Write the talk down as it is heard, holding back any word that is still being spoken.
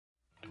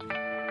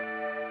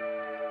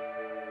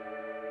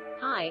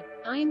Hi,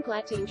 I am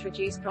glad to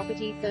introduce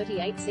property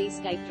 38C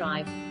Scape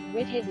Drive,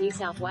 Redhead, New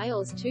South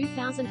Wales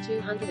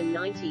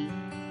 2290.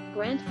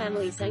 Grand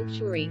family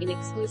sanctuary in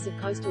exclusive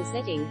coastal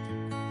setting.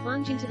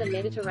 Plunge into the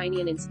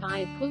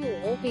Mediterranean-inspired pool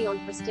or be on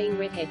pristine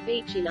Redhead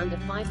Beach in under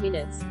 5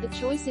 minutes. The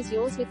choice is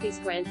yours with this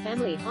grand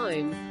family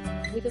home.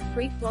 With a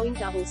free-flowing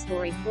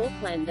double-story floor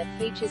plan that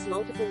features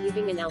multiple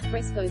living and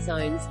alfresco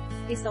zones,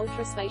 this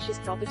ultra-spacious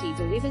property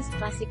delivers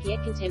classic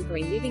yet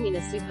contemporary living in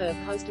a superb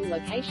coastal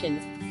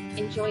location.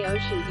 Enjoy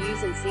ocean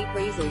views and sea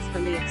breezes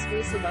from the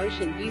exclusive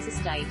Ocean Views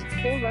Estate.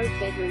 4 robed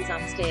bedrooms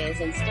upstairs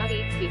and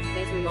study, 5th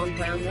bedroom on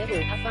ground level,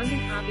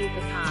 abundant parking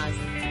for cars,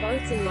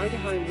 boats and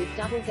motorhome with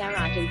double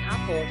garage and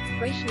carport,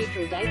 fresh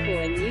neutral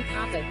decor and new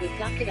carpet with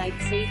ducted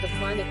AC for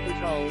climate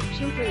control.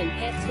 Children and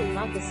pets will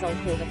love the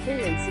saltwater pool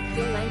and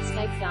secure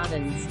landscape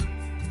gardens.